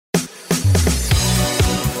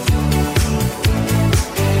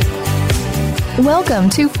Welcome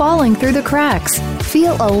to Falling Through the Cracks.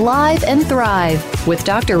 Feel alive and thrive with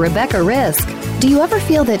Dr. Rebecca Risk. Do you ever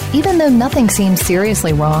feel that even though nothing seems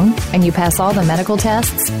seriously wrong and you pass all the medical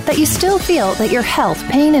tests, that you still feel that your health,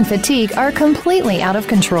 pain, and fatigue are completely out of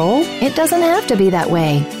control? It doesn't have to be that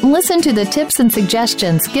way. Listen to the tips and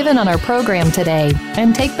suggestions given on our program today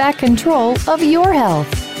and take back control of your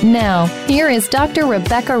health. Now, here is Dr.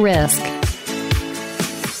 Rebecca Risk.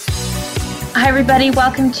 Hi, everybody.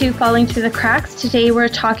 Welcome to Falling Through the Cracks. Today we're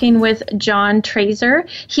talking with John Trayser.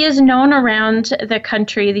 He is known around the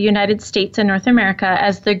country, the United States and North America,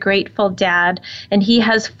 as the Grateful Dad, and he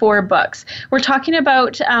has 4 books. We're talking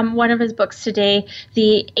about one of his books today,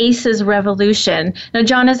 The ACEs Revolution. Now,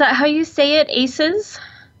 John, is that how you say it, ACEs?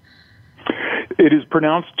 It is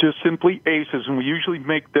pronounced just simply ACEs, and we usually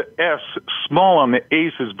make the S small on the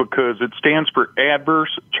ACEs because it stands for Adverse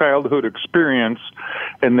Childhood Experience,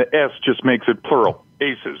 and the S just makes it plural,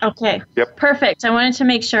 ACEs. Okay, Yep. Perfect. I wanted to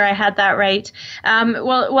make sure I had that right.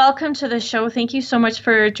 Well, welcome to the show. Thank you so much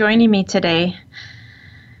for joining me today.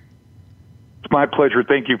 It's my pleasure.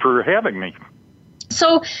 Thank you for having me.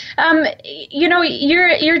 So,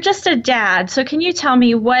 you're just a dad. So can you tell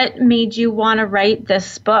me what made you want to write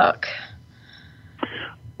this book?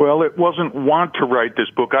 Well, it wasn't want to write this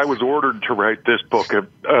book. I was ordered to write this book.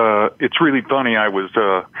 It's really funny. I was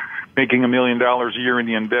making $1 million a year in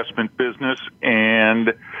the investment business,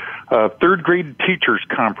 and third grade teachers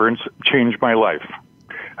conference changed my life.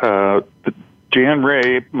 Jan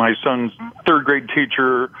Ray, my son's third grade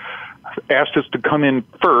teacher, asked us to come in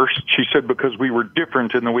first. She said because we were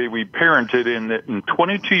different in the way we parented, in that in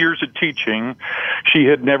 22 years of teaching, she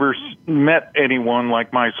had never met anyone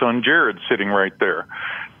like my son Jared sitting right there.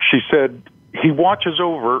 She said, he watches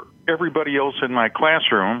over everybody else in my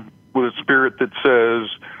classroom with a spirit that says,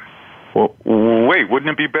 well, wait, wouldn't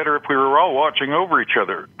it be better if we were all watching over each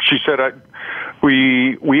other? She said,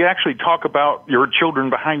 we actually talk about your children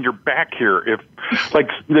behind your back here. If, like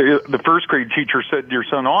the first grade teacher said, your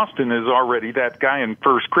son Austin is already that guy in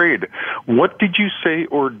first grade. What did you say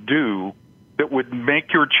or do that would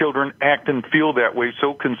make your children act and feel that way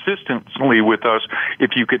so consistently with us?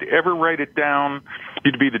 If you could ever write it down,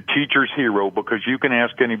 you'd be the teacher's hero, because you can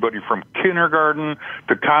ask anybody from kindergarten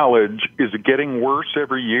to college, is it getting worse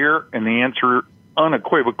every year? And the answer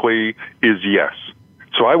unequivocally is yes.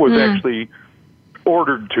 So I was actually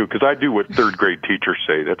ordered to, because I do what third grade teachers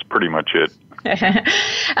say. That's pretty much it.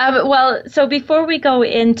 Well, so before we go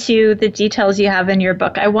into the details you have in your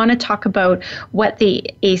book, I want to talk about what the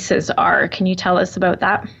ACEs are. Can you tell us about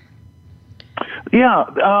that? Yeah,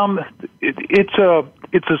 it's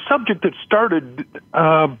a subject that started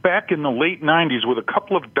back in the late 90s with a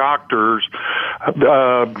couple of doctors,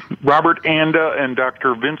 Robert Anda and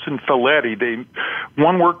Dr. Vincent Feletti.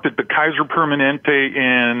 One worked at the Kaiser Permanente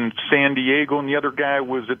in San Diego, and the other guy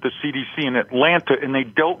was at the CDC in Atlanta, and they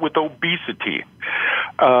dealt with obesity.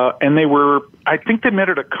 And I think they met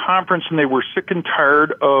at a conference, and they were sick and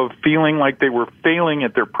tired of feeling like they were failing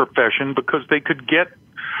at their profession because they could get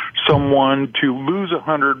someone to lose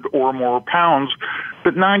 100 or more pounds,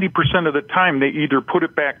 but 90% of the time they either put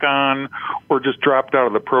it back on or just dropped out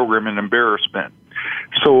of the program in embarrassment.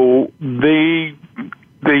 So they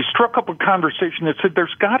struck up a conversation that said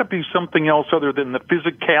there's got to be something else other than the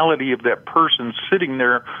physicality of that person sitting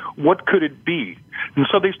there. What could it be? And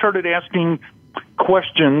so they started asking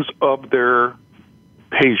questions of their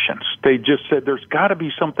patients. They just said there's got to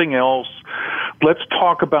be something else. Let's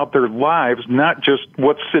talk about their lives, not just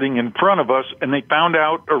what's sitting in front of us. And they found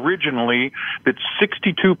out originally that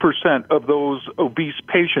 62% of those obese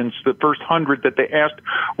patients, the first 100 that they asked,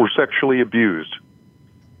 were sexually abused.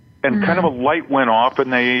 And kind of a light went off,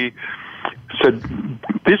 and they said,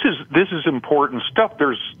 this is important stuff.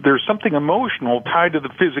 There's something emotional tied to the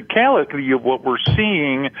physicality of what we're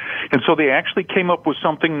seeing. And so they actually came up with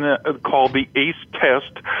something called the ACE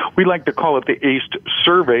test. We like to call it the ACE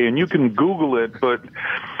survey, and you can Google it. But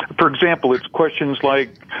for example, it's questions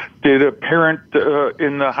like, did a parent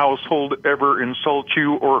in the household ever insult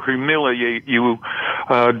you or humiliate you?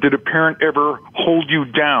 Did a parent ever hold you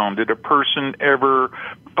down? Did a person ever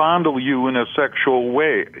fondle you in a sexual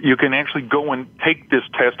way? You can actually go and take this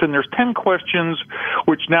test, and there's 10 questions,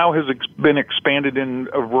 which now has been expanded in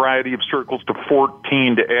a variety of circles to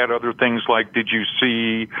 14 to add other things like, did you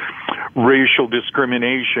see racial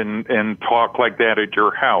discrimination and talk like that at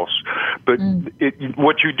your house? But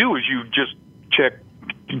what you do is you just check,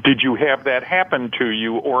 did you have that happen to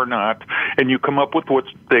you or not? And you come up with what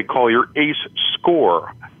they call your ACE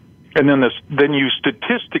score. And then you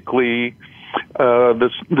statistically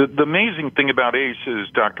The amazing thing about ACEs,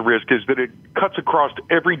 Dr. Risk, is that it cuts across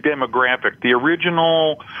every demographic. The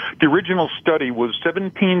original study was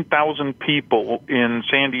 17,000 people in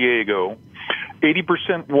San Diego,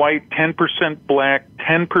 80% white, 10% black,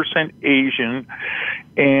 10% Asian,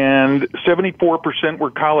 and 74% were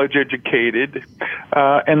college educated.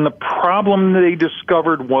 And the problem they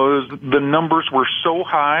discovered was the numbers were so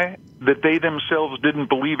high that they themselves didn't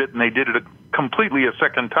believe it, and they did it completely a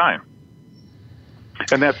second time.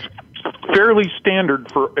 And that's fairly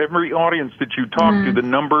standard for every audience that you talk to. The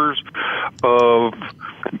numbers of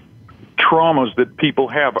traumas that people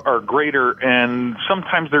have are greater, and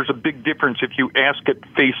sometimes there's a big difference if you ask it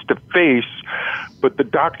face to face, but the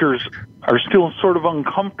doctors are still sort of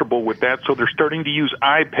uncomfortable with that, so they're starting to use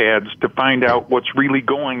iPads to find out what's really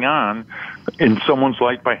going on in someone's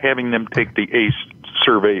life by having them take the ACE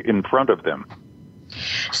survey in front of them.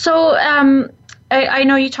 So, I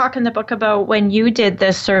know you talk in the book about when you did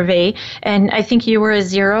this survey, and I think you were a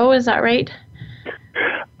 0. Is that right?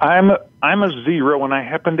 I'm a 0, and I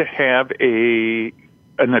happen to have an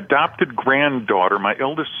adopted granddaughter. My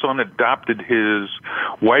eldest son adopted his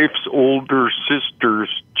wife's older sister's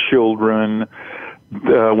children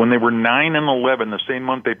when they were 9 and 11, the same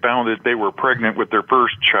month they found that they were pregnant with their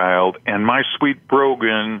first child. And my sweet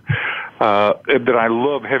Brogan, that I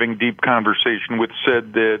love having deep conversation with,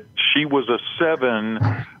 said that she was a 7,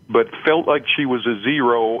 but felt like she was a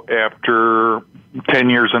 0 after 10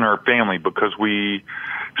 years in our family because we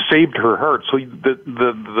saved her heart. So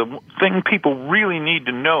the thing people really need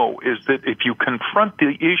to know is that if you confront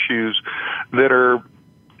the issues that are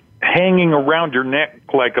hanging around your neck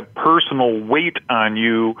like a personal weight on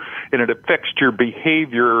you, and it affects your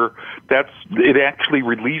behavior, it actually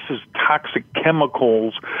releases toxic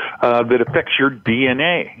chemicals that affects your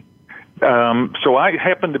DNA. So I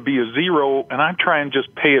happen to be a 0, and I try and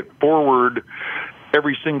just pay it forward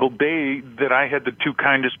every single day that I had the 2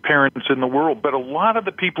 kindest parents in the world. But a lot of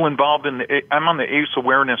the people involved I'm on the ACE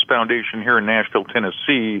Awareness Foundation here in Nashville,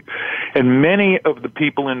 Tennessee, and many of the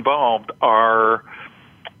people involved are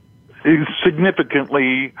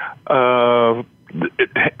significantly a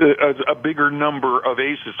bigger number of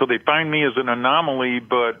ACEs. So they find me as an anomaly,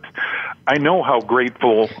 but I know how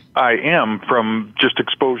grateful I am from just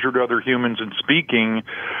exposure to other humans and speaking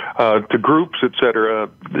to groups, etc.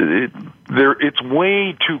 It's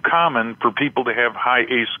way too common for people to have high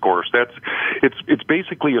ACE scores. It's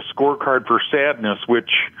basically a scorecard for sadness,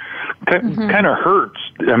 which kind of hurts.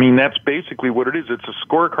 I mean, that's basically what it is. It's a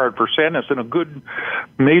scorecard for sadness, and a good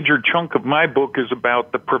major chunk of my book is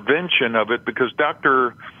about the prevention of it, because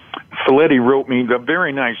Dr. Felitti wrote me a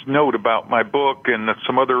very nice note about my book and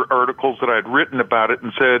some other articles that I'd written about it,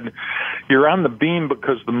 and said, you're on the beam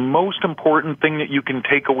because the most important thing that you can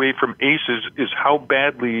take away from ACEs is how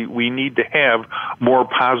badly we need to have more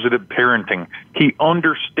positive parenting. He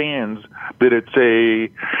understands that it's a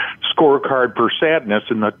scorecard for sadness,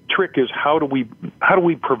 and the trick is how do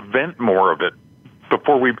we prevent more of it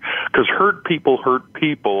because hurt people,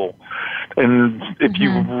 and if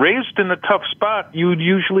you're raised in a tough spot, you'd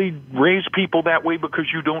usually raise people that way because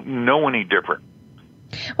you don't know any different.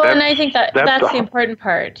 Well, and I think that's the important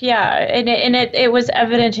part. Yeah, and it was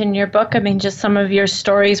evident in your book. I mean, just some of your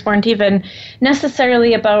stories weren't even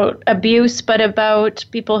necessarily about abuse, but about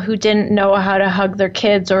people who didn't know how to hug their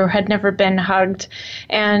kids or had never been hugged.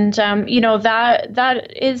 And, that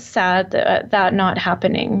is sad, that not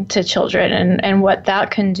happening to children and what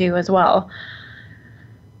that can do as well.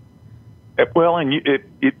 Well, and it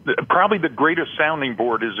probably the greatest sounding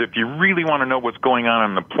board is if you really want to know what's going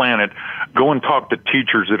on the planet, go and talk to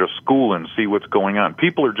teachers at a school and see what's going on.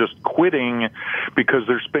 People are just quitting because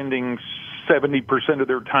they're spending 70% of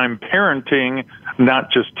their time parenting,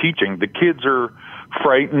 not just teaching. The kids are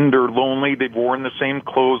frightened or lonely. They've worn the same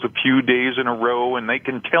clothes a few days in a row, and they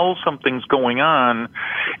can tell something's going on.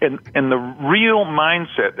 And the real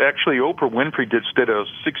mindset, actually, Oprah Winfrey did a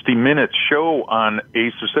 60-minute show on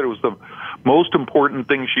ACEs, said it was the most important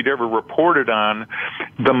thing she'd ever reported on.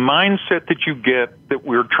 The mindset that you get that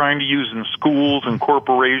we're trying to use in schools and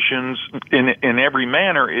corporations in every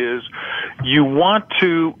manner is you want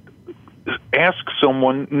to ask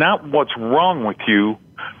someone not what's wrong with you,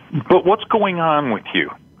 but what's going on with you.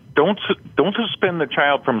 Don't suspend the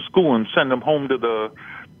child from school and send them home to the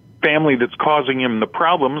family that's causing him the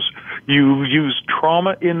problems. You use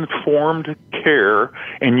trauma-informed care,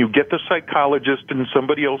 and you get the psychologist and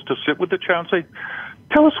somebody else to sit with the child and say,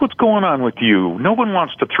 tell us what's going on with you. No one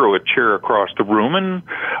wants to throw a chair across the room, and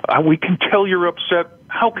we can tell you're upset.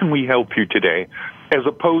 How can we help you today? As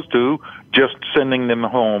opposed to just sending them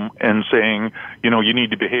home and saying, you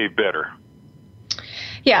need to behave better.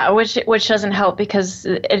 Yeah, which doesn't help because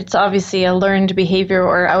it's obviously a learned behavior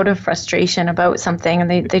or out of frustration about something,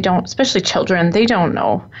 and they don't, especially children, they don't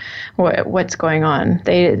know what's going on.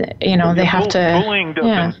 They have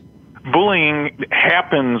to. Bullying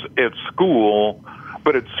happens at school,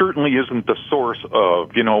 but it certainly isn't the source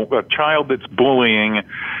of. A child that's bullying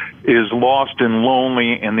is lost and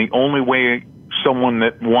lonely, and the only way someone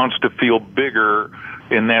that wants to feel bigger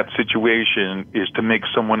in that situation is to make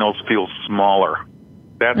someone else feel smaller.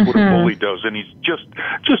 That's what a bully does, and he's just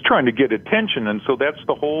trying to get attention. And so that's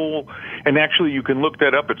the whole. And actually, you can look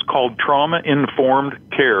that up. It's called trauma-informed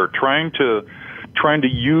care. Trying to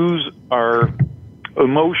use our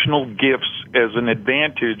emotional gifts as an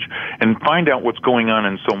advantage and find out what's going on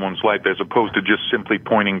in someone's life, as opposed to just simply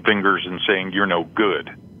pointing fingers and saying you're no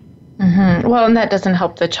good. Mm-hmm. Well, and that doesn't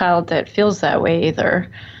help the child that feels that way either.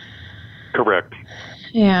 Correct.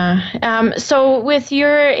 Yeah. So with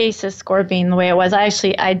your ACEs score being the way it was,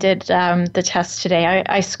 I did the test today.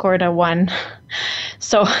 I scored a 1.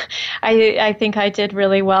 So I think I did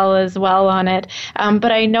really well as well on it.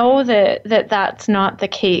 But I know that's not the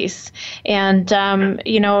case. And, for a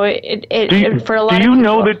lot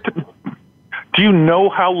of people. Do you know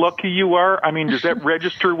how lucky you are? I mean, does that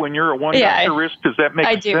register when you're a one doctor risk? Does that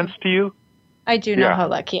make sense to you? I do know how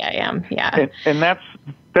lucky I am. Yeah. And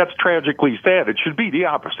that's tragically sad. It should be the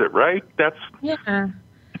opposite, right?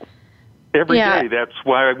 Every day. That's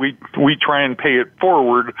why we try and pay it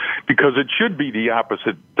forward, because it should be the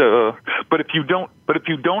opposite. But if you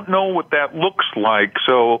don't know what that looks like,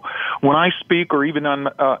 so when I speak, or even on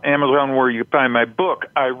Amazon where you find my book,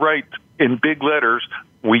 I write in big letters.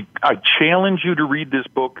 I challenge you to read this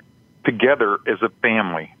book together as a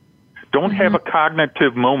family. Don't have a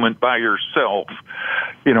cognitive moment by yourself.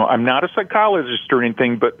 I'm not a psychologist or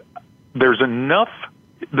anything, but there's enough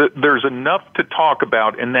to talk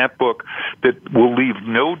about in that book that will leave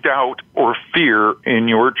no doubt or fear in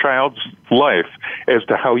your child's life as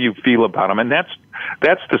to how you feel about them. And that's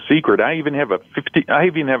the secret. I even have a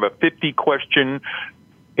 50 question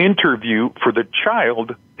interview for the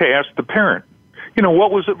child to ask the parent.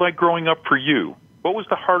 What was it like growing up for you? What was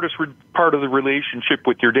the hardest part of the relationship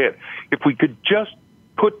with your dad? If we could just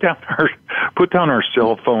put down our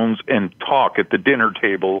cell phones and talk at the dinner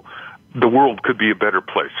table, the world could be a better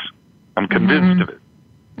place. I'm convinced of it.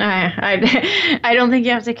 I don't think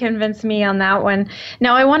you have to convince me on that one.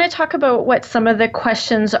 Now, I want to talk about what some of the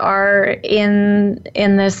questions are in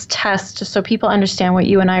this test, so people understand what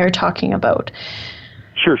you and I are talking about.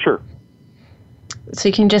 Sure. So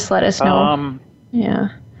you can just let us know.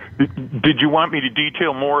 Did you want me to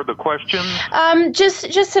detail more of the questions?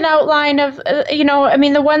 Just an outline of,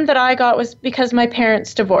 the one that I got was because my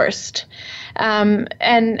parents divorced. And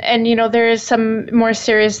there is some more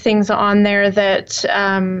serious things on there that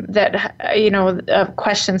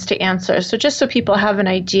questions to answer. So just so people have an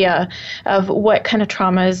idea of what kind of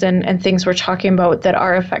traumas and things we're talking about that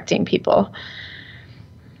are affecting people.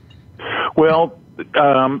 Well,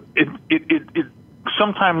 it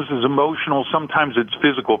sometimes is emotional, sometimes it's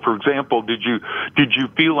physical. For example, did you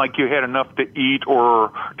feel like you had enough to eat,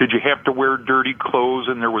 or did you have to wear dirty clothes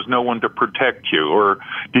and there was no one to protect you? Or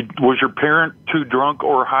was your parent too drunk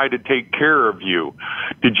or high to take care of you?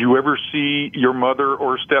 Did you ever see your mother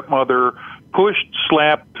or stepmother pushed,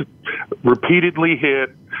 slapped, repeatedly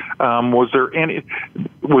hit? Was there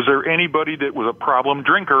anybody that was a problem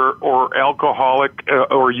drinker or alcoholic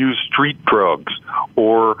or used street drugs?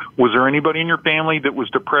 Or was there anybody in your family that was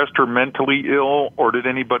depressed or mentally ill, or did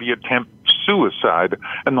anybody attempt suicide?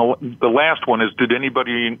 And the last one is, did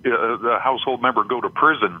anybody, a household member, go to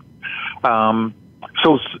prison?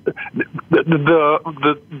 So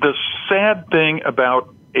the sad thing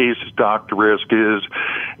about ACE Dr. Risk is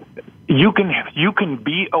you can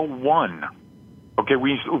be a 1. Okay,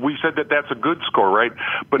 we said that's a good score, right?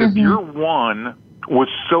 But if your 1 was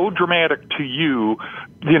so dramatic to you,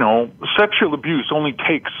 sexual abuse only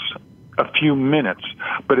takes a few minutes.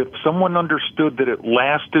 But if someone understood that it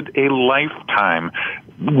lasted a lifetime,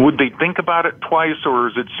 would they think about it twice, or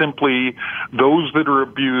is it simply those that are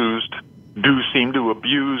abused do seem to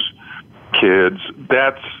abuse kids?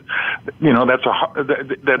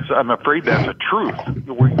 I'm afraid that's a truth.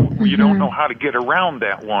 You don't know how to get around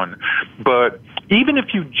that one. But even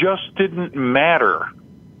if you just didn't matter,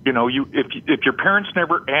 if your parents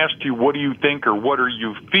never asked you, what do you think or what do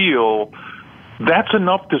you feel, that's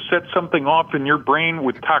enough to set something off in your brain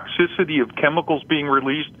with toxicity of chemicals being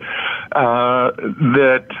released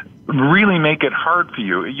that really make it hard for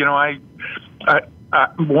you.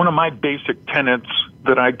 One of my basic tenets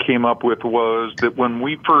that I came up with was that when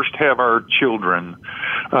we first have our children,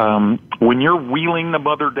 When you're wheeling the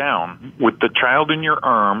mother down with the child in your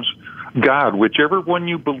arms, God, whichever one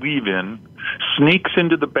you believe in, sneaks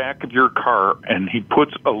into the back of your car and he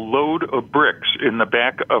puts a load of bricks in the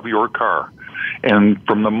back of your car. And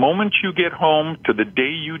from the moment you get home to the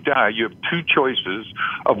day you die, you have two choices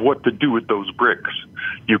of what to do with those bricks.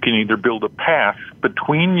 You can either build a path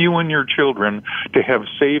between you and your children to have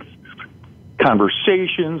safe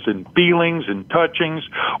conversations and feelings and touchings,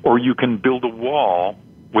 or you can build a wall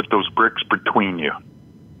with those bricks between you.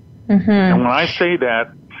 Mm-hmm. And when I say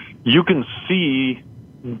that, you can see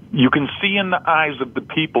in the eyes of the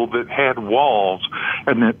people that had walls,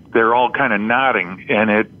 and that they're all kind of nodding,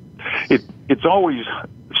 and it's always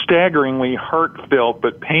staggeringly heartfelt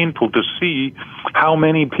but painful to see how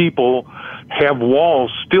many people have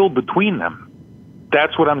walls still between them.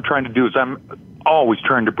 That's what I'm trying to do. Is I'm always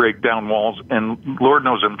trying to break down walls, and Lord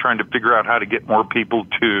knows I'm trying to figure out how to get more people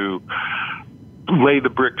to lay the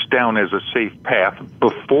bricks down as a safe path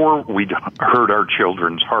before we hurt our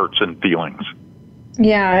children's hearts and feelings.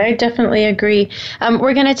 Yeah, I definitely agree.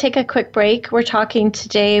 We're going to take a quick break. We're talking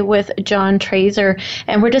today with John Trayser,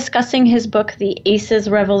 and we're discussing his book, The Aces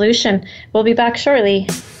Revolution. We'll be back shortly.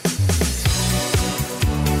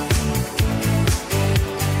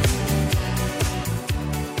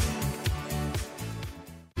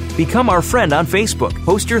 Become our friend on Facebook.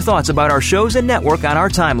 Post your thoughts about our shows and network on our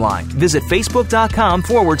timeline. Visit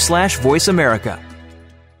Facebook.com/Voice America.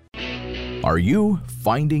 Are you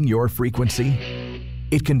finding your frequency?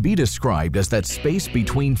 It can be described as that space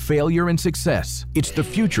between failure and success. It's the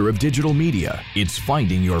future of digital media. It's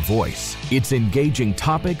finding your voice. It's engaging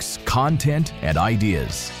topics, content, and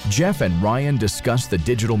ideas. Jeff and Ryan discuss the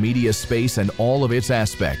digital media space and all of its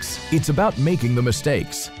aspects. It's about making the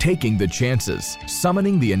mistakes, taking the chances,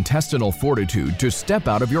 summoning the intestinal fortitude to step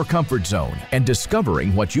out of your comfort zone, and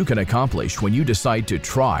discovering what you can accomplish when you decide to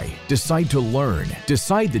try, decide to learn,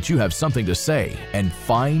 decide that you have something to say, and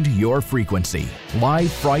find your frequency.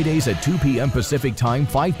 Live Fridays at 2 p.m. Pacific Time,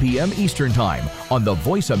 5 p.m. Eastern Time on the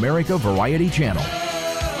Voice America Variety Channel.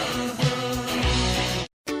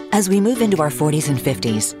 As we move into our 40s and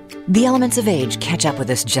 50s, the elements of age catch up with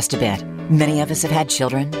us just a bit. Many of us have had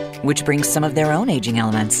children, which brings some of their own aging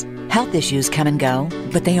elements. Health issues come and go,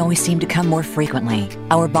 but they always seem to come more frequently.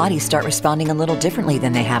 Our bodies start responding a little differently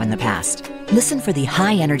than they have in the past. Listen for the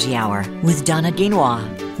High Energy Hour with Donna Guinois.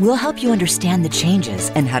 We'll help you understand the changes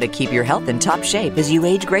and how to keep your health in top shape as you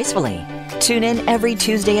age gracefully. Tune in every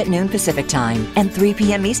Tuesday at noon Pacific Time and 3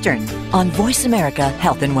 p.m. Eastern on Voice America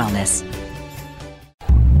Health and Wellness.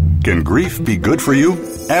 Can grief be good for you?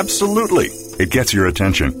 Absolutely. It gets your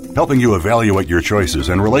attention, helping you evaluate your choices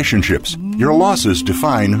and relationships. Your losses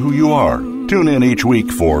define who you are. Tune in each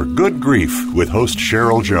week for Good Grief with host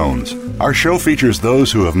Cheryl Jones. Our show features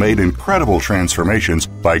those who have made incredible transformations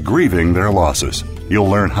by grieving their losses. You'll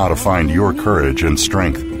learn how to find your courage and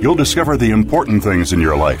strength. You'll discover the important things in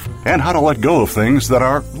your life and how to let go of things that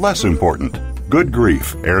are less important. Good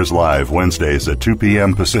Grief airs live Wednesdays at 2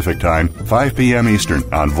 p.m. Pacific Time, 5 p.m. Eastern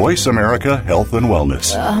on Voice America Health and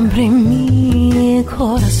Wellness.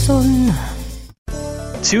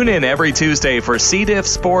 Tune in every Tuesday for C. diff,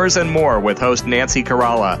 spores, and more with host Nancy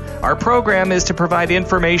Kerala. Our program is to provide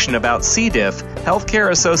information about C. diff,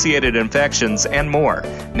 healthcare-associated infections, and more.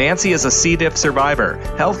 Nancy is a C. diff survivor,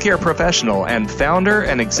 healthcare professional, and founder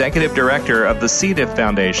and executive director of the C. diff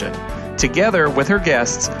Foundation. Together with her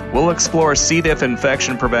guests, we'll explore C. diff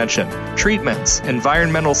infection prevention, treatments,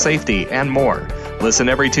 environmental safety, and more. Listen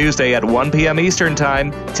every Tuesday at 1 p.m. Eastern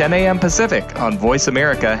Time, 10 a.m. Pacific on Voice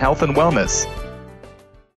America Health and Wellness.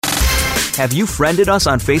 Have you friended us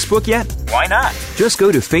on Facebook yet? Why not? Just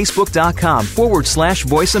go to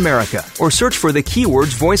Facebook.com/Voice America or search for the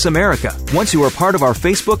keywords Voice America. Once you are part of our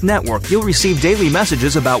Facebook network, you'll receive daily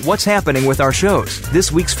messages about what's happening with our shows, this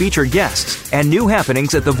week's featured guests, and new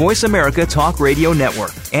happenings at the Voice America Talk Radio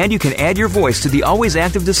Network. And you can add your voice to the always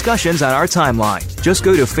active discussions on our timeline. Just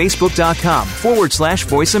go to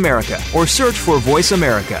Facebook.com/Voice America or search for Voice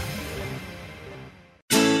America.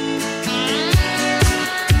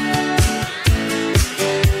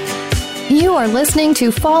 You are listening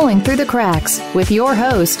to Falling Through the Cracks with your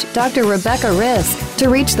host, Dr. Rebecca Risk. To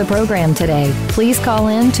reach the program today, please call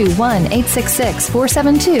in to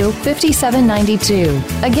 1-866-472-5792.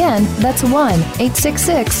 Again, that's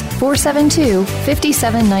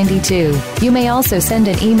 1-866-472-5792. You may also send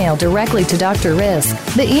an email directly to Dr. Risk.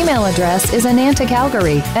 The email address is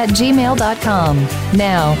anantacalgary@gmail.com.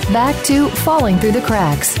 Now, back to Falling Through the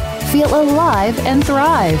Cracks. Feel alive and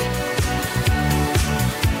thrive.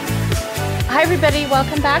 Hi, everybody.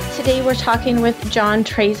 Welcome back. Today we're talking with John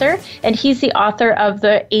Trayser, and he's the author of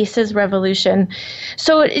The ACEs Revolution.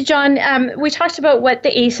 So, John, we talked about what the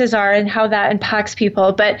ACEs are and how that impacts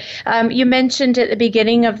people, but you mentioned at the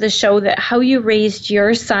beginning of the show that how you raised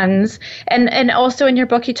your sons, and also in your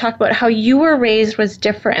book you talk about how you were raised was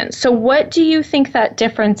different. So what do you think that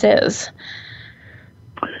difference is?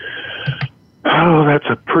 Oh, that's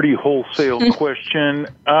a pretty wholesale question.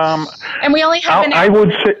 And we only have an hour.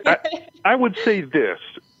 I would say this.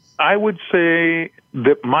 I would say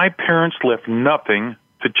that my parents left nothing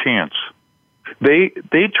to chance. They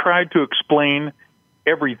tried to explain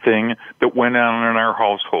everything that went on in our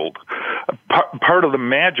household. Part of the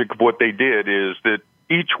magic of what they did is that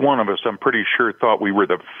each one of us, I'm pretty sure, thought we were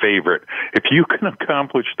the favorite. If you can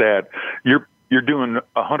accomplish that, you're doing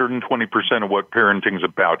 120% of what parenting's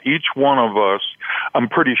about. Each one of us, I'm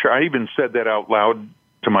pretty sure, I even said that out loud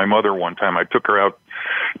to my mother one time. I took her out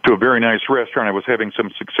to a very nice restaurant. I was having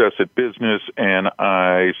some success at business, and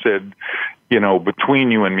I said,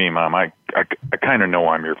 between you and me, Mom, I kind of know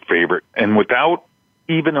I'm your favorite. And without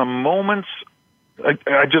even a moment's,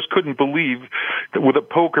 I just couldn't believe that with a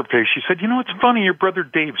poker face, she said, it's funny, your brother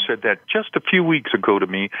Dave said that just a few weeks ago to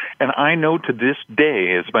me, and I know to this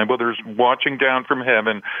day, as my mother's watching down from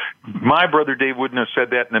heaven, my brother Dave wouldn't have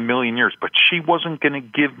said that in a million years, but she wasn't going to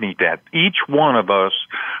give me that. Each one of us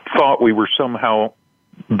thought we were somehow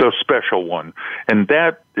the special one, and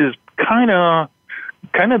that is kind of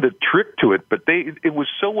the trick to it, but it was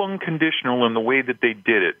so unconditional in the way that they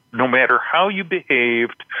did it. No matter how you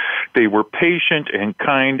behaved, they were patient and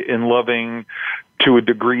kind and loving to a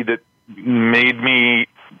degree that made me,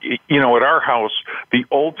 at our house, the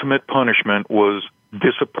ultimate punishment was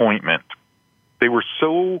disappointment. They were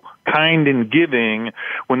so kind and giving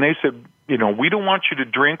when they said, we don't want you to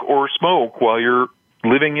drink or smoke while you're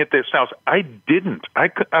living at this house. I didn't.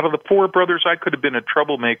 Out of the four brothers, I could have been a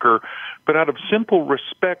troublemaker, but out of simple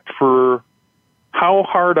respect for how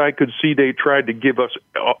hard I could see they tried to give us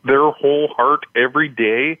their whole heart every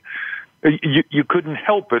day, you couldn't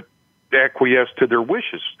help but acquiesce to their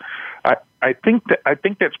wishes. I think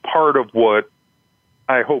that's part of what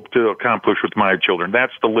I hope to accomplish with my children.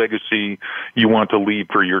 That's the legacy you want to leave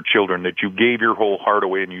for your children, that you gave your whole heart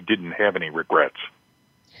away and you didn't have any regrets.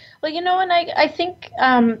 Well, and I think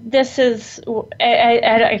this is,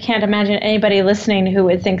 I can't imagine anybody listening who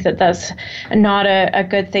would think that that's not a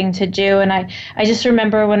good thing to do. And I just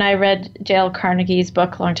remember when I read Dale Carnegie's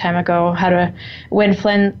book a long time ago, How to Win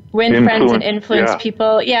Friends and Influence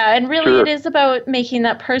People. Yeah, and really It is about making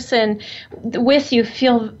that person with you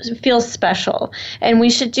feel special. And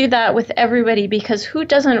we should do that with everybody, because who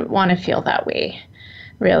doesn't want to feel that way,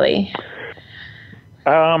 really?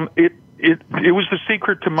 It was the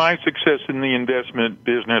secret to my success in the investment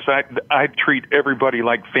business. I treat everybody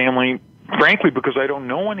like family, frankly, because I don't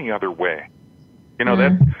know any other way.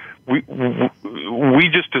 That we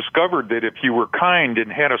just discovered that if you were kind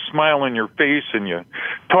and had a smile on your face and you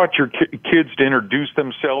taught your kids to introduce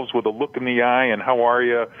themselves with a look in the eye and how are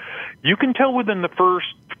you can tell within the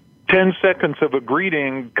first 10 seconds of a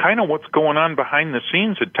greeting kind of what's going on behind the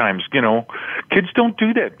scenes at times. Kids don't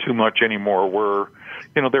do that too much anymore, where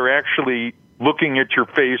they're actually looking at your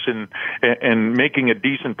face and making a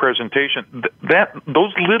decent presentation.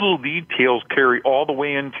 Those little details carry all the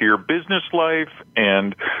way into your business life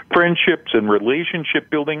and friendships and relationship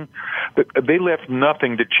building. They left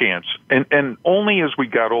nothing to chance. And only as we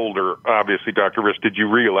got older, obviously, Dr. Riss, did you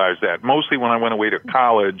realize that. Mostly when I went away to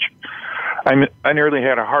college, I nearly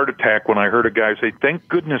had a heart attack when I heard a guy say, "Thank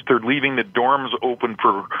goodness they're leaving the dorms open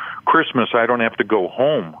for Christmas. I don't have to go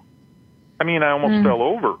home." I almost fell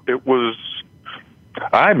over.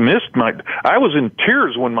 I was in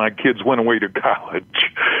tears when my kids went away to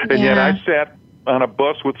college. And yet I sat on a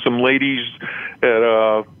bus with some ladies at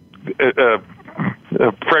a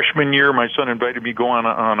freshman year. My son invited me to go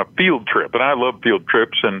on a field trip, and I love field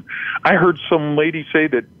trips. And I heard some lady say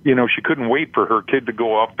that, she couldn't wait for her kid to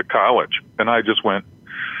go off to college. And I just went,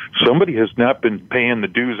 somebody has not been paying the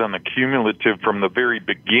dues on the cumulative from the very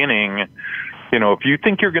beginning. If you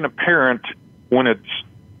think you're going to parent when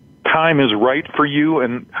time is right for you,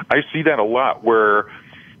 and I see that a lot, where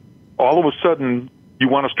all of a sudden you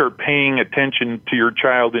want to start paying attention to your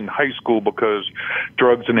child in high school because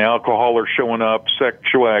drugs and alcohol are showing up,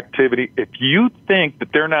 sexual activity. If you think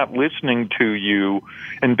that they're not listening to you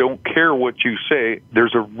and don't care what you say,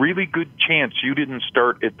 there's a really good chance you didn't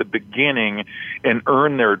start at the beginning and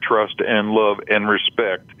earn their trust and love and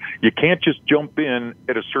respect. You can't just jump in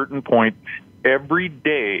at a certain point. Every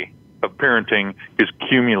day of parenting is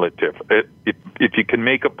cumulative. If you can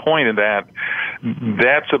make a point of that,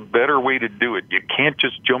 that's a better way to do it. You can't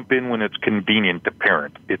just jump in when it's convenient to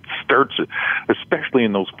parent. It starts, especially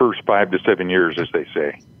in those first 5 to 7 years, as they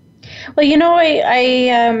say. Well,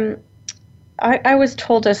 I was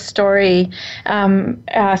told a story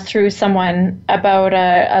through someone about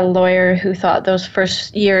a lawyer who thought those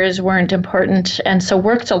first years weren't important and so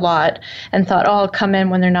worked a lot and thought, oh, I'll come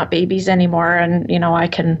in when they're not babies anymore and, I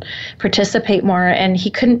can participate more. And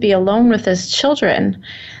he couldn't be alone with his children.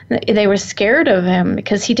 They were scared of him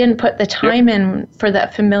because he didn't put the time in for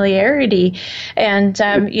that familiarity. And,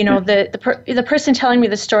 the person telling me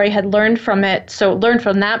the story had learned from it, so learned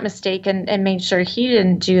from that mistake and made sure he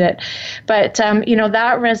didn't do it. But,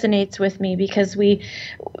 that resonates with me because we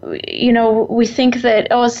think that,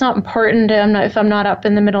 it's not important if I'm not up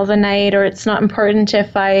in the middle of the night, or it's not important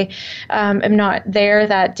if I am not there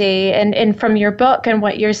that day. And from your book and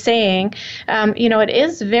what you're saying, it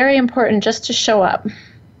is very important just to show up.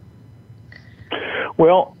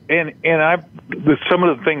 Well, and some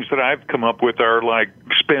of the things that I've come up with are like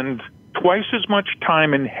spend twice as much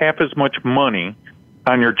time and half as much money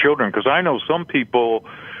on your children, because I know some people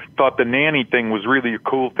thought the nanny thing was really a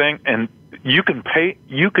cool thing, and you can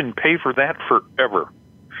pay for that forever.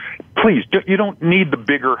 Please, you don't need the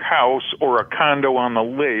bigger house or a condo on the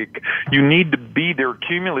lake. You need to be there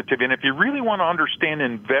cumulative. And if you really want to understand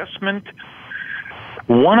investment,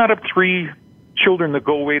 1 out of 3 children that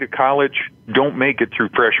go away to college don't make it through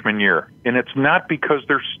freshman year. And it's not because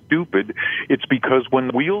they're stupid. It's because when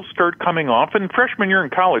the wheels start coming off, and freshman year in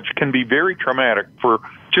college can be very traumatic for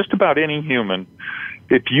just about any human.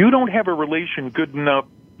 If you don't have a relationship good enough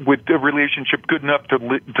to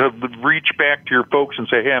reach back to your folks and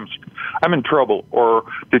say, hey, I'm in trouble, or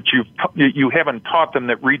that you haven't taught them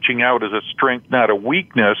that reaching out is a strength, not a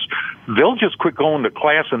weakness, they'll just quit going to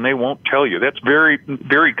class and they won't tell you. That's very,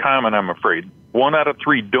 very common, I'm afraid. 1 out of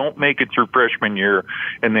 3 don't make it through freshman year,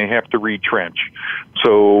 and they have to retrench.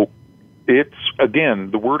 So it's,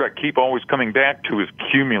 again, the word I keep always coming back to is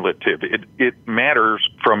cumulative. It matters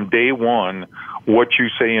from day one what you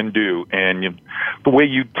say and do, and the way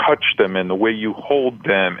you touch them, and the way you hold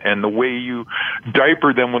them, and the way you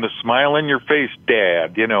diaper them with a smile on your face,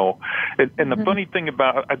 Dad, And the funny thing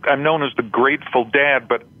about, I'm known as the Grateful Dad,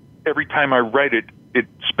 but every time I write it, it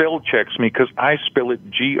spell checks me because I spell it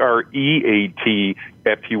GREAT,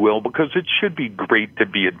 if you will, because it should be great to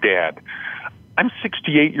be a dad. I'm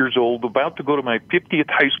 68 years old, about to go to my 50th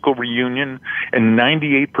high school reunion, and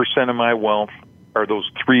 98% of my wealth are those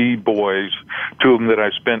 3 boys, 2 of them that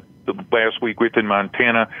I spent the last week with in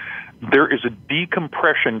Montana. There is a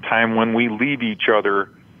decompression time when we leave each other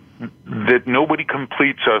that nobody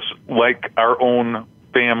completes us like our own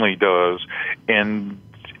family does, and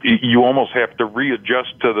you almost have to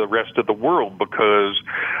readjust to the rest of the world because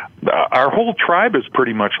our whole tribe is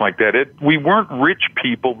pretty much like that. We weren't rich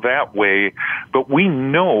people that way, but we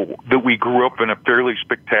know that we grew up in a fairly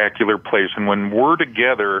spectacular place, and when we're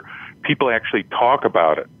together, people actually talk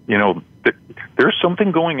about it. There's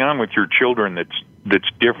something going on with your children that's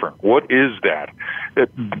different. What is that?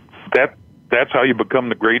 That's how you become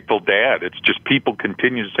the Grateful Dad. It's just people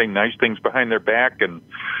continue to say nice things behind their back. And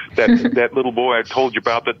that little boy I told you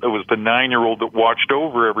about that was the 9-year-old that watched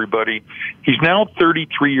over everybody, he's now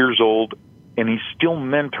 33 years old, and he still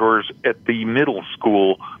mentors at the middle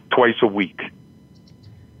school twice a week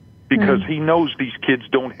because he knows these kids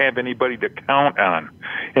don't have anybody to count on.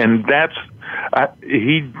 And that's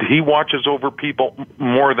he watches over people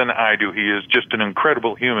more than I do. He is just an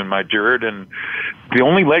incredible human, my Jared. And the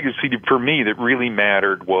only legacy for me that really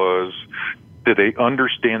mattered was that they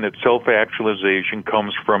understand that self-actualization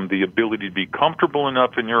comes from the ability to be comfortable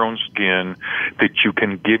enough in your own skin that you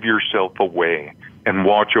can give yourself away and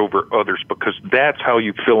watch over others, because that's how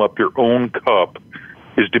you fill up your own cup,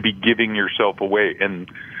 is to be giving yourself away. And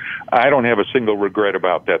I don't have a single regret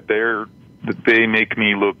about that. They make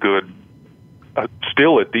me look good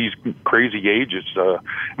still at these crazy ages. And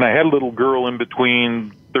I had a little girl in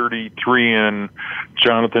between 33 and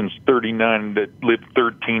Jonathan's 39 that lived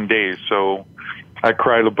 13 days. So I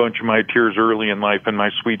cried a bunch of my tears early in life, and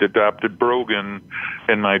my sweet adopted Brogan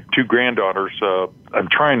and my 2 granddaughters, I'm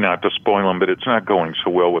trying not to spoil them, but it's not going so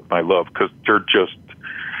well with my love because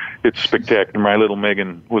it's spectacular. My little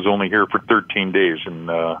Megan was only here for 13 days, and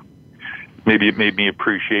maybe it made me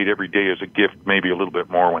appreciate every day as a gift maybe a little bit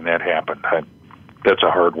more when that happened. That's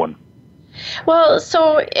a hard one. Well,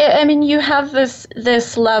 so, I mean, you have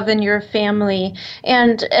this love in your family,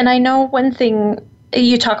 and I know one thing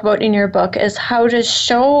you talk about in your book is how to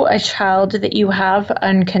show a child that you have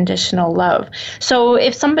unconditional love. So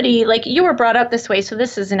if somebody, like you were brought up this way, so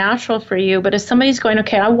this is natural for you, but if somebody's going,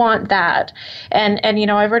 okay, I want that, and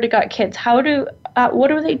I've already got kids, what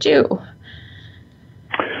do they do?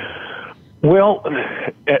 Well,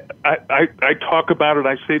 I talk about it.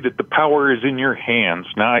 I say that the power is in your hands.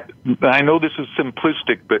 Now, I know this is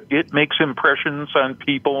simplistic, but it makes impressions on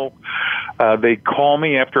people. They call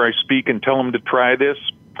me after I speak and tell them to try this,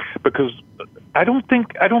 because I don't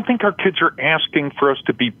think our kids are asking for us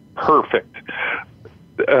to be perfect.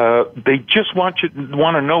 They just want to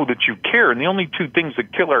know that you care. And the only two things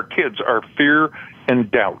that kill our kids are fear and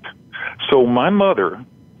doubt. So my mother,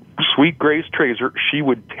 Sweet Grace Trayser, she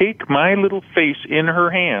would take my little face in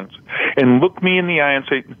her hands and look me in the eye and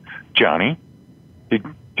say, Johnny,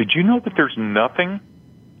 did you know that there's nothing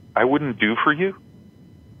I wouldn't do for you?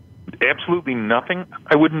 Absolutely nothing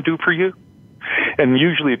I wouldn't do for you? And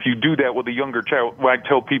usually if you do that with a younger child, I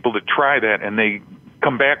tell people to try that, and they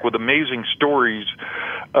come back with amazing stories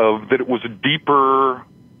of that it was a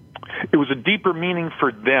deeper meaning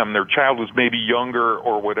for them. Their child was maybe younger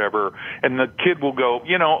or whatever, and the kid will go,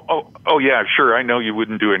 oh yeah, sure, I know you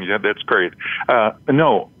wouldn't do anything. That's great.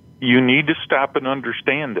 No, you need to stop and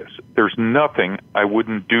understand this. There's nothing I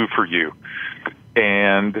wouldn't do for you.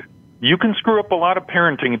 And you can screw up a lot of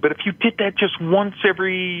parenting, but if you did that just once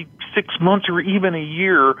every 6 months or even a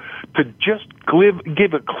year to just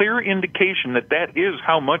give a clear indication that is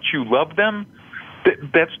how much you love them,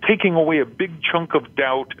 that's taking away a big chunk of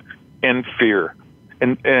doubt and fear.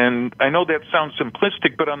 And I know that sounds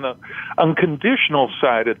simplistic, but on the unconditional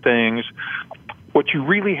side of things, what you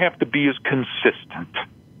really have to be is consistent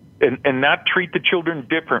and not treat the children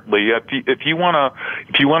differently. If you want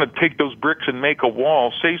to take those bricks and make a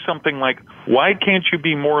wall, say something like, "Why can't you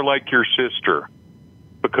be more like your sister?"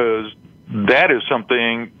 Because that is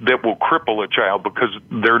something that will cripple a child, because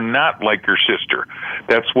they're not like your sister.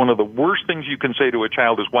 That's one of the worst things you can say to a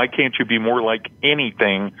child is, why can't you be more like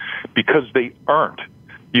anything? Because they aren't.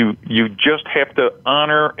 You just have to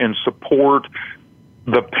honor and support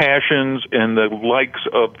the passions and the likes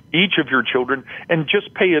of each of your children, and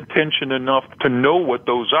just pay attention enough to know what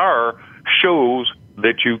those are shows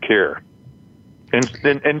that you care.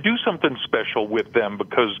 And do something special with them,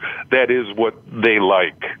 because that is what they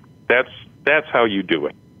like. That's how you do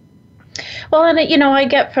it. Well, and I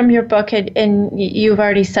get from your book, and you've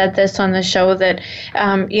already said this on the show, that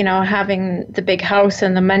having the big house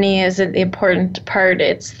and the money isn't the important part.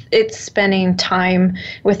 It's spending time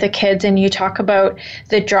with the kids, and you talk about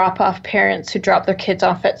the drop-off parents who drop their kids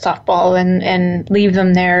off at softball and leave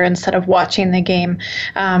them there instead of watching the game.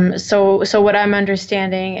 So what I'm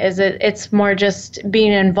understanding is that it's more just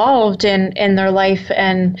being involved in their life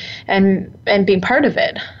and being part of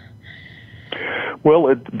it.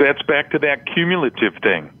 Well, that's back to that cumulative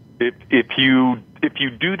thing. If you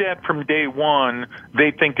do that from day one,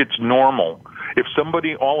 they think it's normal. If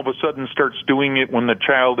somebody all of a sudden starts doing it when the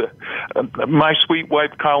child, my sweet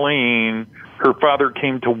wife Colleen, her father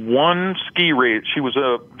came to one ski race. She was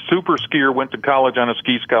a super skier, went to college on a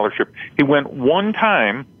ski scholarship. He went one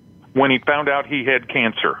time when he found out he had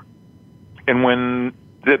cancer, and when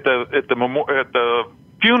at the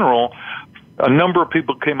funeral, a number of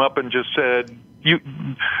people came up and just said,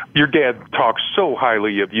 your dad talks so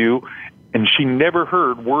highly of you, and she never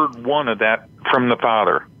heard word one of that from the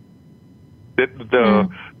father.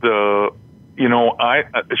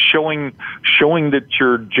 Showing that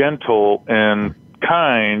you're gentle and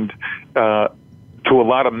kind to a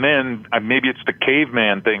lot of men, maybe it's the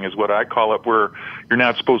caveman thing is what I call it, where you're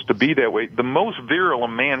not supposed to be that way. The most virile a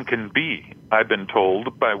man can be, I've been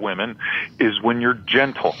told by women, is when you're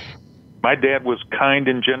gentle. My dad was kind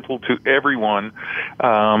and gentle to everyone,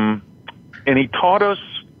 and he taught us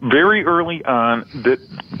very early on that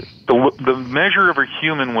the measure of a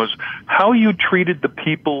human was how you treated the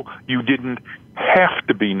people you didn't have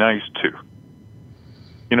to be nice to.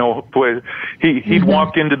 He'd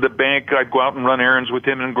walk into the bank. I'd go out and run errands with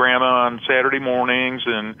him and Grandma on Saturday mornings,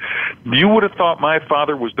 and you would have thought my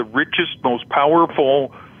father was the richest, most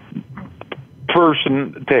powerful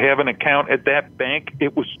person to have an account at that bank.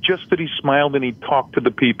 It was just that he smiled and he talked to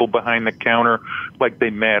the people behind the counter like they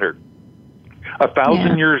mattered.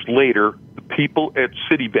 1,000 years later, the people at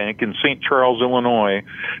Citibank in St. Charles, Illinois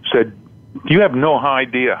said, "You have no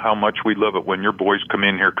idea how much we love it when your boys come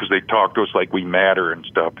in here because they talk to us like we matter and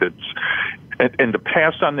stuff." And to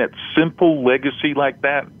pass on that simple legacy like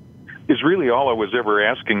that is really all I was ever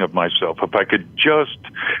asking of myself. If I could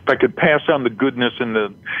pass on the goodness and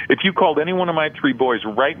if you called any one of my three boys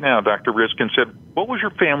right now, Dr. Risk, and said, "What was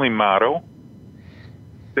your family motto?"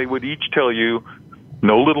 they would each tell you,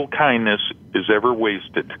 no little kindness is ever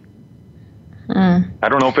wasted. I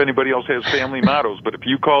don't know if anybody else has family mottos, but if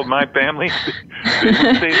you called my family,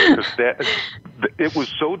 they would say that it was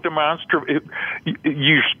so demonstrative.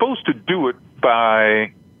 You're supposed to do it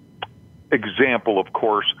by example, of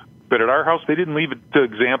course, but at our house, they didn't leave it to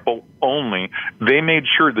example only. They made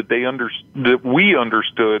sure that that we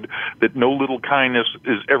understood that no little kindness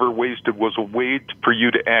is ever wasted was a way for you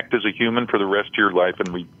to act as a human for the rest of your life,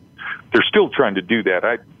 and they're still trying to do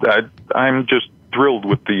that. I'm just thrilled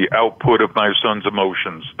with the output of my son's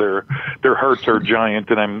emotions. Their hearts are giant,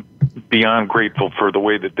 and I'm beyond grateful for the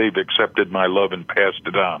way that they've accepted my love and passed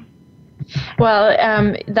it on. Well,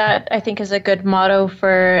 that I think is a good motto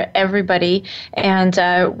for everybody, and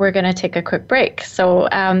we're going to take a quick break. So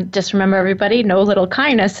just remember, everybody, no little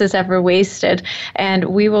kindness is ever wasted, and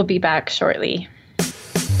we will be back shortly.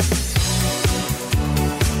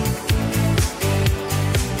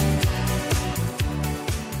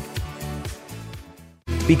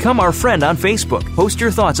 Become our friend on Facebook. Post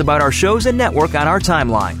your thoughts about our shows and network on our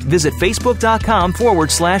timeline. Visit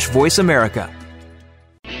facebook.com/Voice America.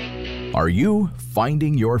 Are you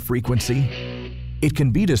finding your frequency? It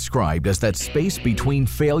can be described as that space between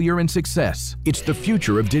failure and success. It's the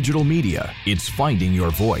future of digital media. It's finding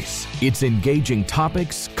your voice. It's engaging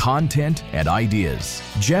topics, content, and ideas.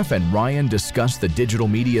 Jeff and Ryan discuss the digital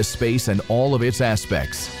media space and all of its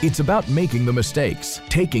aspects. It's about making the mistakes,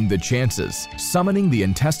 taking the chances, summoning the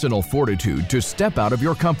intestinal fortitude to step out of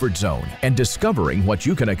your comfort zone, and discovering what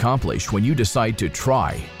you can accomplish when you decide to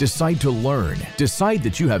try, decide to learn, decide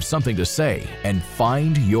that you have something to say, and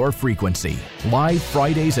find your frequency. Live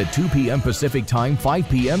Fridays at 2 p.m. Pacific Time, 5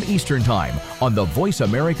 p.m. Eastern Time on the Voice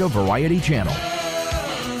America Variety Channel.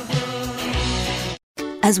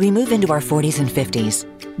 As we move into our 40s and 50s,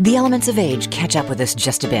 the elements of age catch up with us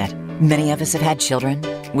just a bit. Many of us have had children,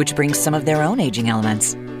 which brings some of their own aging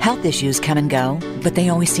elements. Health issues come and go, but they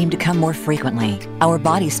always seem to come more frequently. Our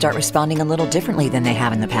bodies start responding a little differently than they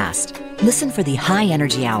have in the past. Listen for the High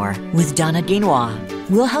Energy Hour with Donna Guinois.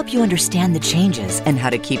 We'll help you understand the changes and how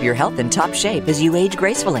to keep your health in top shape as you age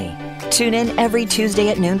gracefully. Tune in every Tuesday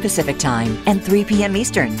at noon Pacific Time and 3 p.m.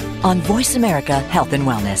 Eastern on Voice America Health and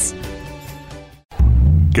Wellness.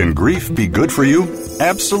 Can grief be good for you?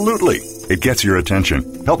 Absolutely. It gets your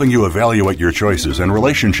attention, helping you evaluate your choices and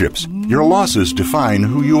relationships. Your losses define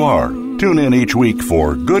who you are. Tune in each week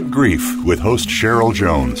for Good Grief with host Cheryl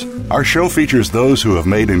Jones. Our show features those who have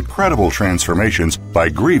made incredible transformations by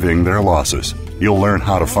grieving their losses. You'll learn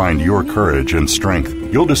how to find your courage and strength.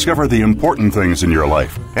 You'll discover the important things in your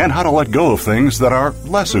life and how to let go of things that are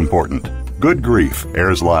less important. Good Grief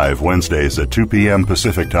airs live Wednesdays at 2 p.m.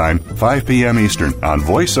 Pacific Time, 5 p.m. Eastern on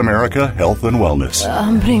Voice America Health and Wellness.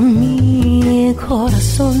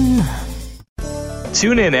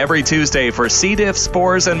 Tune in every Tuesday for C. diff,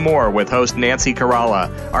 spores, and more with host Nancy Caralla.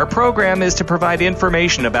 Our program is to provide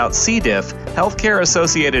information about C. diff,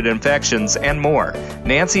 healthcare-associated infections, and more.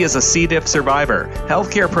 Nancy is a C. diff survivor,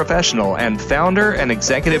 healthcare professional, and founder and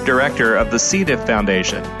executive director of the C. diff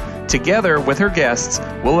Foundation. Together with her guests,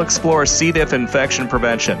 we'll explore C. diff infection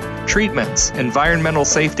prevention, treatments, environmental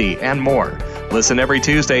safety, and more. Listen every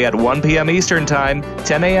Tuesday at 1 p.m. Eastern Time,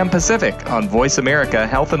 10 a.m. Pacific on Voice America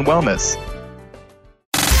Health and Wellness.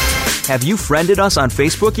 Have you friended us on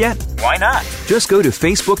Facebook yet? Why not? Just go to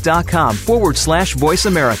facebook.com/Voice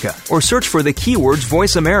America or search for the keywords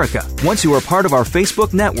Voice America. Once you are part of our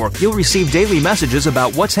Facebook network, you'll receive daily messages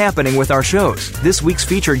about what's happening with our shows, this week's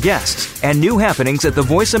featured guests, and new happenings at the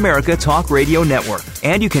Voice America Talk Radio Network.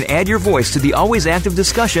 And you can add your voice to the always active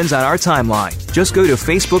discussions on our timeline. Just go to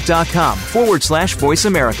facebook.com/Voice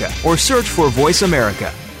America or search for Voice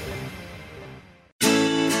America.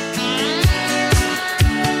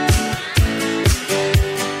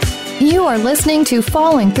 You are listening to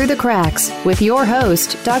Falling Through the Cracks with your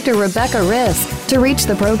host, Dr. Rebecca Risk. To reach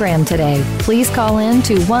the program today, please call in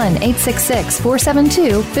to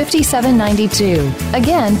 1-866-472-5792.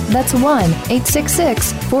 Again, that's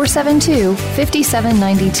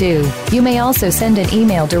 1-866-472-5792. You may also send an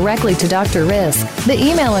email directly to Dr. Risk. The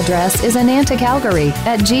email address is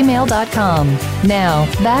anantacalgary@gmail.com. Now,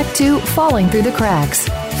 back to Falling Through the Cracks.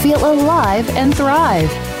 Feel alive and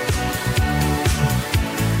thrive.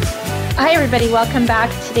 Hi, everybody. Welcome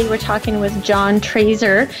back. Today we're talking with John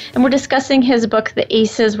Trayser, and we're discussing his book, The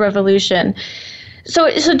ACEs Revolution.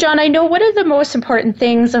 So John, I know one of the most important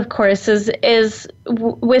things, of course, is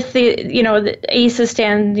with the ACEs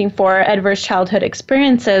standing for Adverse Childhood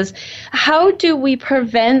Experiences. How do we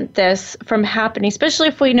prevent this from happening, especially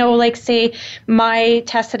if we know, like, say, my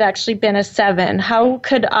test had actually been a 7? How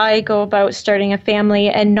could I go about starting a family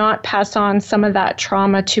and not pass on some of that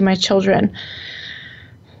trauma to my children?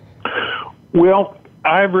 Well,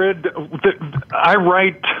 I write,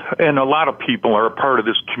 and a lot of people are a part of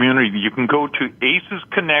this community. You can go to ACEs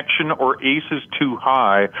Connection or ACEs Too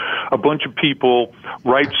High. A bunch of people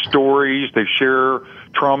write stories. They share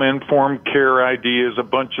trauma-informed care ideas, a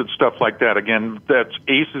bunch of stuff like that. Again, that's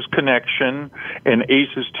ACEs Connection and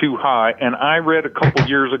ACEs Too High. And I read a couple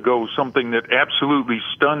years ago something that absolutely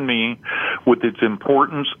stunned me with its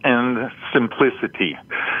importance and simplicity.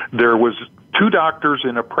 There was 2 doctors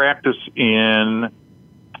in a practice in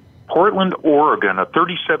Portland, Oregon, a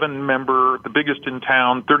 37-member, the biggest in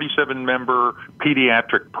town, 37-member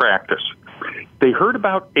pediatric practice. They heard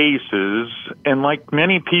about ACEs, and like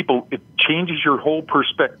many people, it changes your whole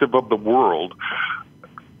perspective of the world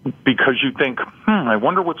because you think, I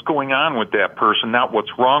wonder what's going on with that person, not what's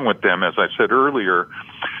wrong with them, as I said earlier.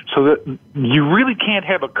 So that you really can't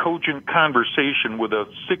have a cogent conversation with a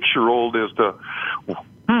 6-year-old as to,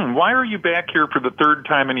 why are you back here for the 3rd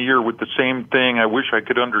time in a year with the same thing? I wish I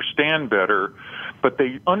could understand better. But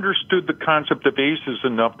they understood the concept of ACEs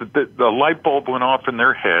enough that the light bulb went off in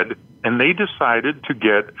their head, and they decided to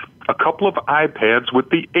get a couple of iPads with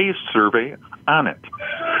the ACE survey on it.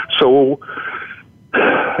 So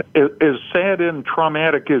as sad and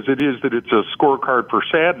traumatic as it is that it's a scorecard for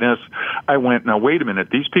sadness, I went, now wait a minute,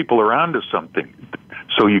 these people are onto something.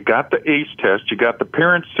 So you got the ACE test, you got the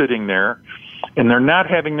parents sitting there, and they're not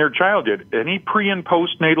having their child yet. Any pre- and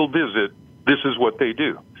postnatal visit, this is what they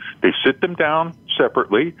do. They sit them down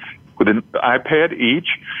separately with an iPad each,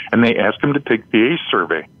 and they ask them to take the ACE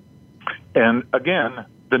survey. And again,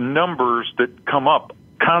 the numbers that come up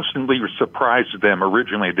constantly surprised them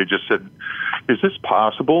originally. They just said, is this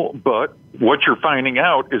possible? But what you're finding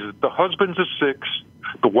out is that the husband's a 6,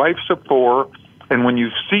 the wife's a 4, and when you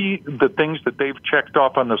see the things that they've checked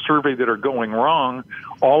off on the survey that are going wrong,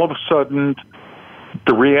 all of a sudden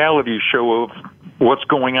the reality show of what's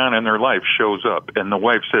going on in their life shows up. And the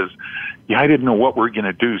wife says, I didn't know what we're going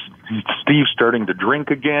to do. Steve's starting to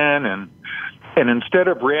drink again. And instead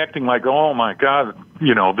of reacting like, oh, my God,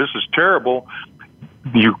 this is terrible,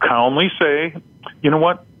 you calmly say, you know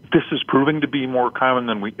what? This is proving to be more common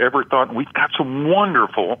than we ever thought. And we've got some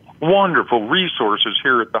wonderful, wonderful resources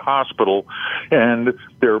here at the hospital. And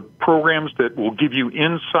there are programs that will give you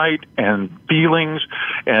insight and feelings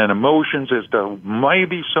and emotions as to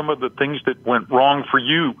maybe some of the things that went wrong for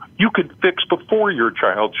you, you could fix before your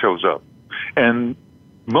child shows up. And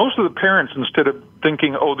most of the parents, instead of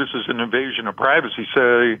thinking, oh, this is an invasion of privacy,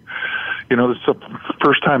 say, this is the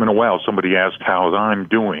first time in a while somebody asked how I'm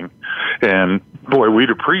doing. And boy, we'd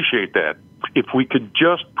appreciate that. If we could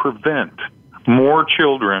just prevent more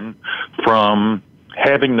children from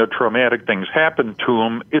having the traumatic things happen to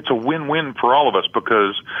them, it's a win-win for all of us,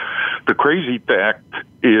 because the crazy fact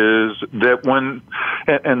is that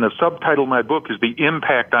and the subtitle of my book is The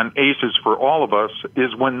Impact on ACEs for All of Us,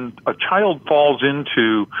 is when a child falls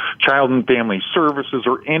into Child and Family Services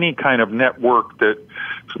or any kind of network that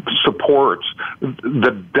supports,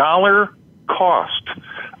 the dollar cost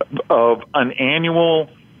of an annual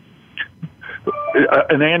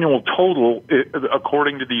total,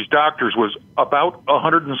 according to these doctors, was about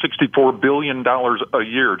 $164 billion a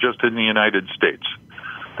year just in the United States.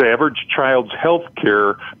 The average child's health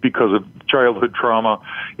care because of childhood trauma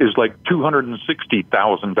is like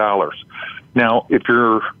 $260,000. Now, if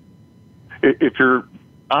you're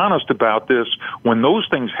honest about this, when those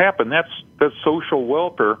things happen, that's social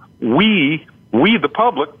welfare. We the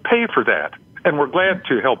public pay for that, and we're glad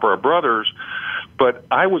to help our brothers. But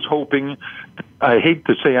I was hoping, I hate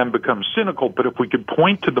to say I'm become cynical, but if we could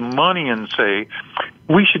point to the money and say,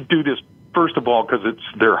 we should do this, first of all, because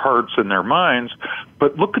it's their hearts and their minds,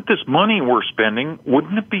 but look at this money we're spending.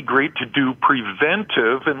 Wouldn't it be great to do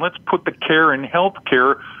preventive, and let's put the care in health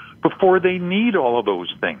care before they need all of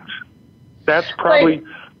those things? That's probably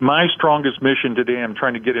my strongest mission today. I'm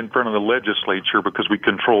trying to get in front of the legislature, because we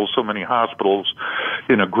control so many hospitals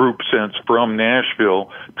in a group sense from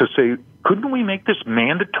Nashville, to say, couldn't we make this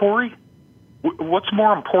mandatory? What's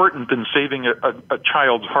more important than saving a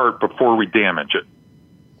child's heart before we damage it?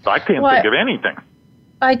 I can't think of anything.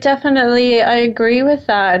 I agree with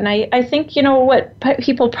that. And I think, what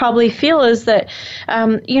people probably feel is that,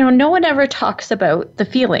 no one ever talks about the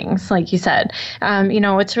feelings, like you said.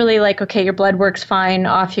 It's really like, okay, your blood work's fine,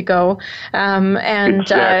 off you go.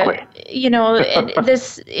 Exactly.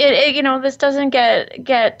 this doesn't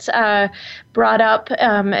get brought up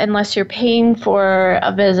unless you're paying for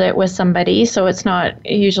a visit with somebody, so it's not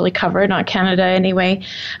usually covered, not Canada anyway,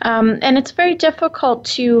 and it's very difficult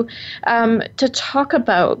to talk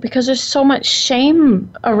about because there's so much shame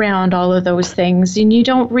around all of those things, and you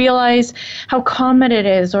don't realize how common it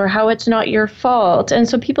is or how it's not your fault, and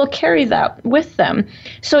so people carry that with them.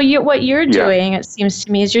 So what you're doing, it seems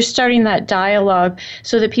to me, is you're starting that dialogue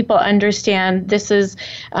so that people understand this is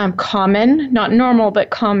common, not normal, but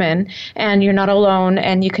common, and you're not alone,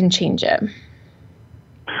 and you can change it.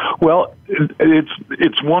 Well,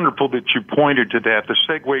 it's wonderful that you pointed to that. The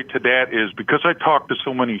segue to that is because I talk to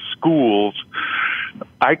so many schools,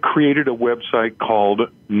 I created a website called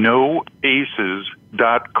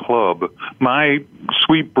noaces.club. My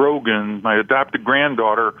sweet Brogan, my adopted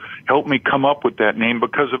granddaughter, helped me come up with that name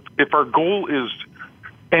because if our goal is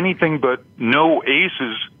anything but no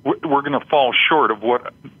aces, we're going to fall short of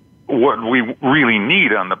what we really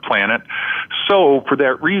need on the planet. So for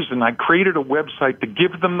that reason, I created a website to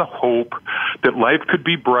give them the hope that life could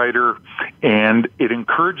be brighter, and it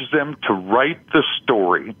encourages them to write the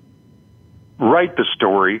story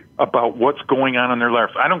about what's going on in their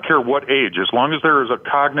life. I don't care what age, as long as there is a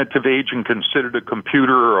cognitive age and considered a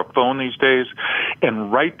computer or a phone these days,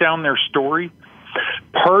 and write down their story.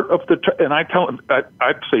 Part of and I tell them,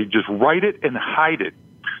 I'd say just write it and hide it.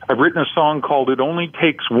 I've written a song called It Only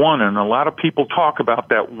Takes One, and a lot of people talk about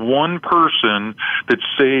that one person that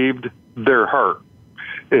saved their heart.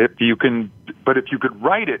 If you could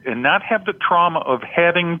write it and not have the trauma of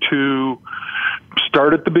having to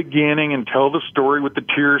start at the beginning and tell the story with the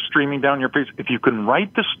tears streaming down your face, if you can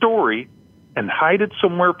write the story and hide it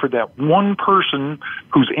somewhere for that one person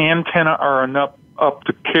whose antenna are up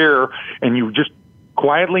to care, and you just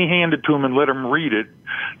quietly hand it to them and let them read it,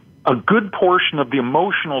 a good portion of the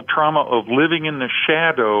emotional trauma of living in the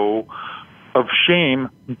shadow of shame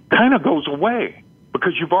kind of goes away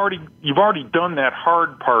because you've already done that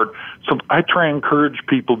hard part. So I try and encourage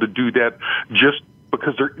people to do that just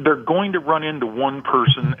because they're going to run into one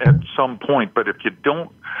person at some point. But if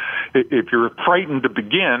you're frightened to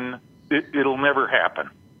begin, it'll never happen.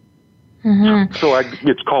 Mm-hmm. So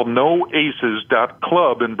it's called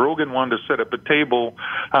noaces.club, and Brogan wanted to set up a table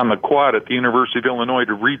on the quad at the University of Illinois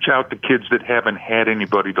to reach out to kids that haven't had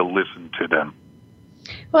anybody to listen to them.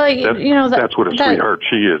 Well, that's what a sweetheart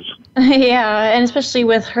she is. Yeah, and especially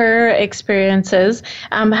with her experiences,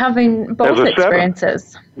 having both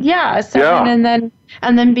experiences. Yeah, 7,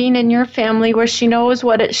 and then being in your family where she knows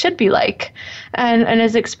what it should be like, and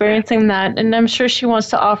is experiencing that, and I'm sure she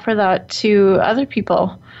wants to offer that to other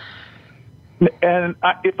people. And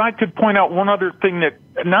if I could point out one other thing, that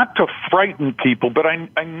not to frighten people, but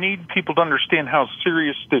I need people to understand how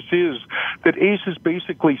serious this is, that ACEs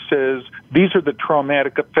basically says these are the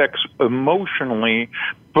traumatic effects emotionally.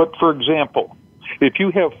 But, for example, if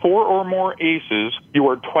you have 4 or more ACEs, you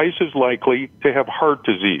are twice as likely to have heart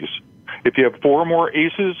disease. If you have 4 or more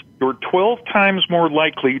ACEs, you're 12 times more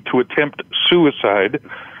likely to attempt suicide,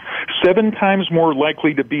 7 times more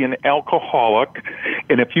likely to be an alcoholic,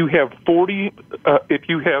 and if you have 4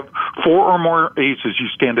 or more ACEs, you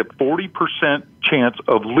stand at 40% chance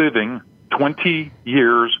of living 20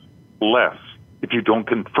 years less if you don't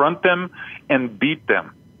confront them and beat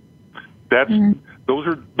them.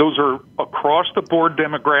 Those are across the board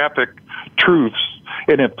demographic truths.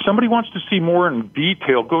 And if somebody wants to see more in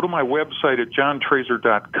detail, go to my website at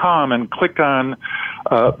johntrayser.com and click on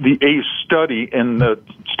the ACE study. And the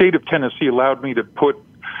state of Tennessee allowed me to put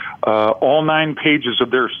all 9 pages of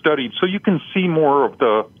their study, so you can see more of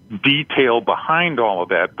the detail behind all of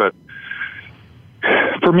that. But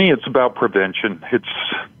for me, it's about prevention.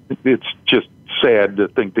 It's just sad to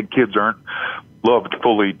think that kids aren't loved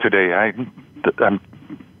fully today. I'm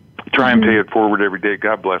trying to pay it forward every day.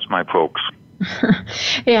 God bless my folks.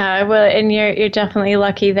 Yeah, well, and you're definitely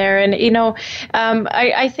lucky there. And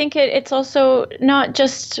I think it's also not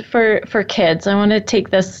just for kids. I want to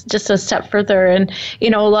take this just a step further, and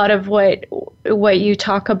a lot of what you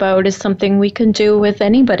talk about is something we can do with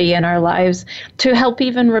anybody in our lives to help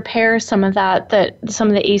even repair some of some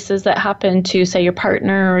of the ACEs that happen to, say, your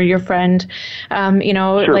partner or your friend.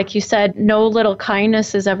 Sure. Like you said, no little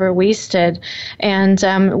kindness is ever wasted, and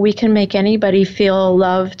we can make anybody feel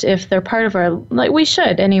loved if they're part of our. Like we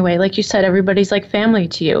should anyway. Like you said, everybody's like family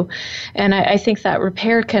to you, and I think that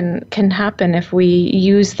repair can happen if we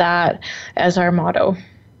use that as our motto.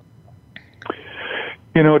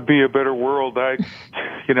 It'd be a better world. It's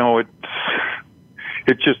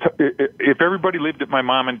just if everybody lived at my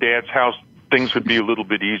mom and dad's house, things would be a little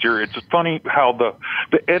bit easier. It's funny how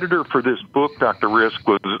the editor for this book, Dr. Risk,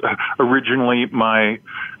 was originally my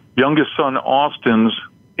youngest son, Austin's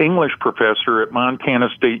English professor at Montana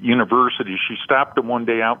State University. She stopped him one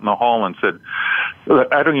day out in the hall and said,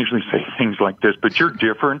 I don't usually say things like this, but you're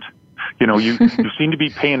different. You know, you seem to be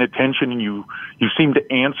paying attention, and you seem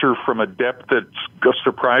to answer from a depth that's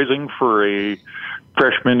surprising for a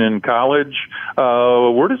freshman in college.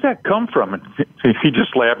 Where does that come from? And he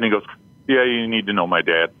just laughed and he goes, yeah, you need to know my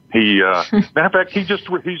dad. Matter of fact, he's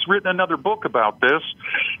written another book about this.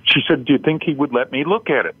 She said, do you think he would let me look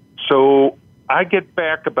at it? So I get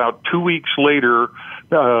back about 2 weeks later,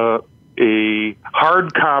 a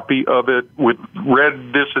hard copy of it with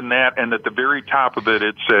read this and that, and at the very top of it,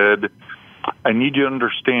 it said, I need you to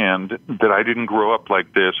understand that I didn't grow up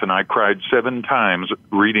like this, and I cried 7 times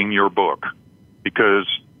reading your book because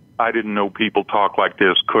I didn't know people talk like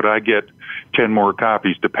this. Could I get 10 more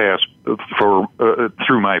copies to pass for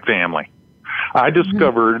through my family? I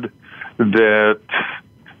discovered that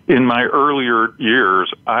in my earlier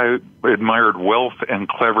years, I admired wealth and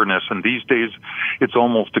cleverness, and these days it's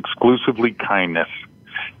almost exclusively kindness.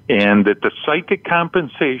 And that the psychic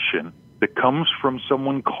compensation that comes from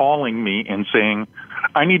someone calling me and saying,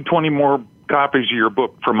 I need 20 more copies of your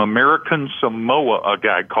book from American Samoa, a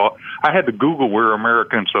guy called. I had to Google where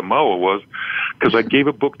American Samoa was because I gave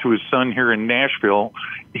a book to his son here in Nashville.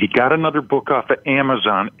 He got another book off of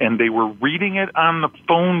Amazon, and they were reading it on the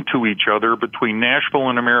phone to each other between Nashville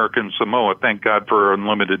and American Samoa. Thank God for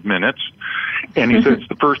unlimited minutes. And he said, it's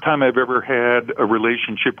the first time I've ever had a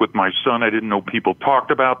relationship with my son. I didn't know people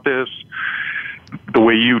talked about this the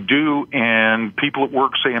way you do, and people at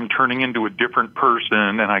work say I'm turning into a different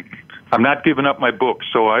person, and I'm not giving up my book,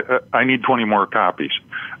 so I need 20 more copies.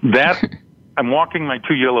 That I'm walking my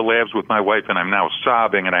 2 yellow labs with my wife, and I'm now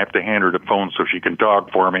sobbing, and I have to hand her the phone so she can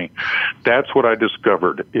talk for me. That's what I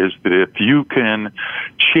discovered, is that if you can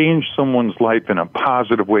change someone's life in a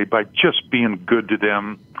positive way by just being good to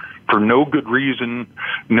them for no good reason,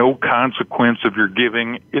 no consequence of your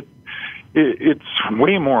giving, it's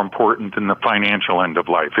way more important than the financial end of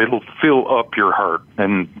life. It'll fill up your heart,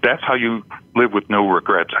 and that's how you live with no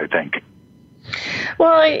regrets, I think.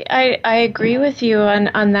 Well, I agree with you on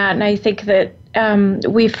that, and I think that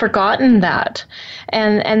we've forgotten that,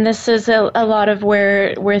 and this is a lot of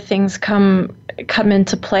where things come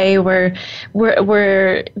into play, where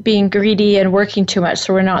we're being greedy and working too much,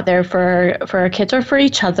 so we're not there for our kids or for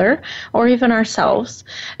each other or even ourselves,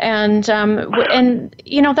 and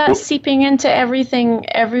you know, that's seeping into everything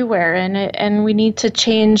everywhere, and we need to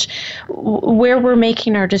change where we're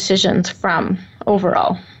making our decisions from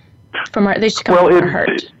overall. They should come from our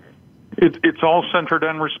heart. It's all centered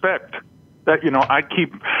on respect. That, you know, I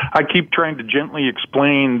keep trying to gently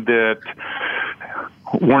explain that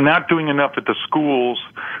we're not doing enough at the schools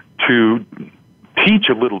to teach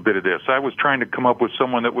a little bit of this. I was trying to come up with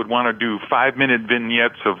someone that would want to do 5-minute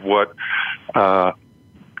vignettes of what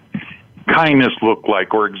kindness look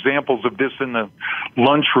like, or examples of this in the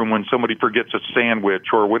lunchroom when somebody forgets a sandwich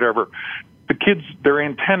or whatever. The kids, their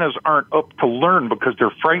antennas aren't up to learn because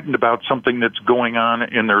they're frightened about something that's going on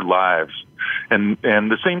in their lives. And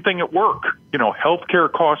the same thing at work. You know,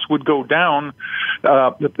 healthcare costs would go down.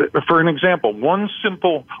 For an example, one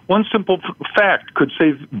simple fact could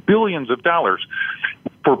save billions of dollars.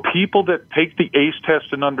 For people that take the ACE test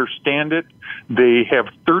and understand it, they have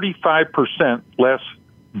 35% less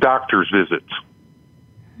doctor's visits.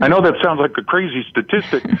 I know that sounds like a crazy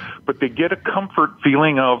statistic, but they get a comfort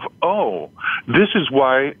feeling of, oh, this is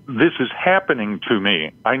why this is happening to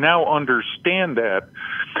me. I now understand that.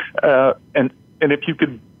 And if you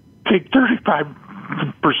could take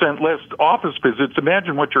 35% less office visits,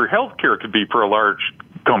 imagine what your health care could be for a large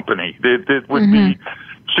company. It would be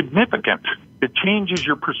significant. It changes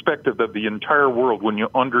your perspective of the entire world when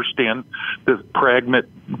you understand the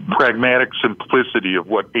pragmatic simplicity of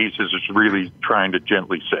what ACEs is really trying to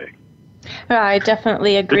gently say. I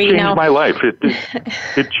definitely agree. It changed my life.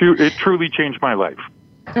 It truly changed my life.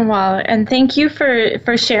 Well, and thank you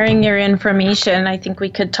for sharing your information. I think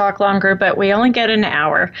we could talk longer, but we only get an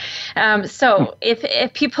hour. So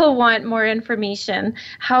if people want more information,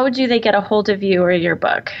 how do they get a hold of you or your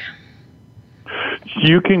book?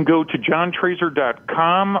 You can go to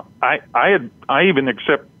johntrayser.com. I even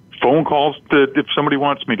accept phone calls if somebody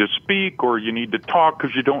wants me to speak or you need to talk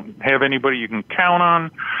because you don't have anybody you can count on.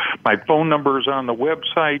 My phone number is on the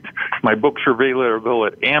website. My books are available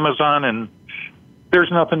at Amazon, and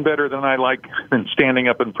there's nothing better than standing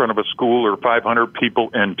up in front of a school or 500 people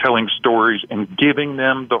and telling stories and giving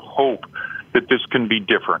them the hope that this can be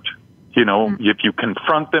different. You know, if you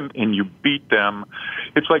confront them and you beat them,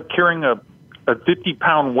 it's like carrying a a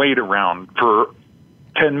 50-pound weight around for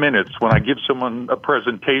 10 minutes. When I give someone a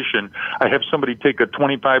presentation, I have somebody take a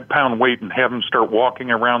 25-pound weight and have them start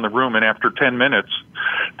walking around the room, and after 10 minutes,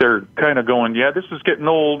 they're kind of going, yeah, this is getting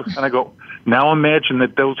old. And I go, now imagine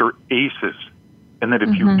that those are aces, and that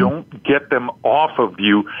if you don't get them off of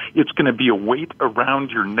you, it's going to be a weight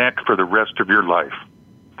around your neck for the rest of your life.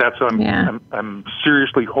 I'm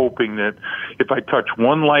seriously hoping that if I touch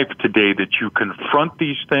one life today, that you confront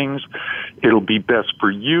these things. It'll be best for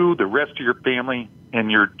you, the rest of your family, and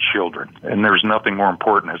your children. And there's nothing more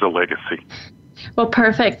important as a legacy. Well,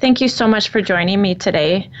 perfect. Thank you so much for joining me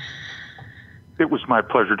today. It was my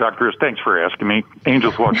pleasure, Dr. Riss. Thanks for asking me.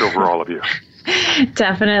 Angels watch over all of you.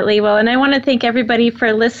 Definitely. Well, and I want to thank everybody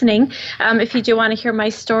for listening. If you do want to hear my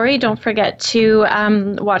story, don't forget to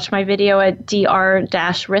watch my video at dr-risk.com.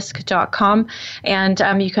 And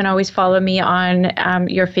you can always follow me on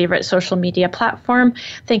your favorite social media platform.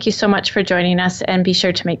 Thank you so much for joining us, and be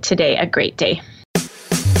sure to make today a great day.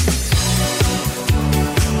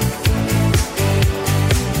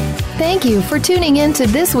 Thank you for tuning in to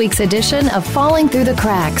this week's edition of Falling Through the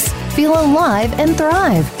Cracks. Feel alive and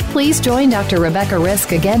thrive. Please join Dr. Rebecca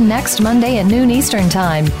Risk again next Monday at noon Eastern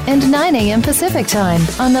Time and 9 a.m. Pacific Time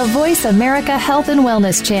on the Voice America Health and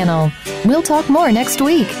Wellness Channel. We'll talk more next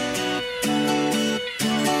week.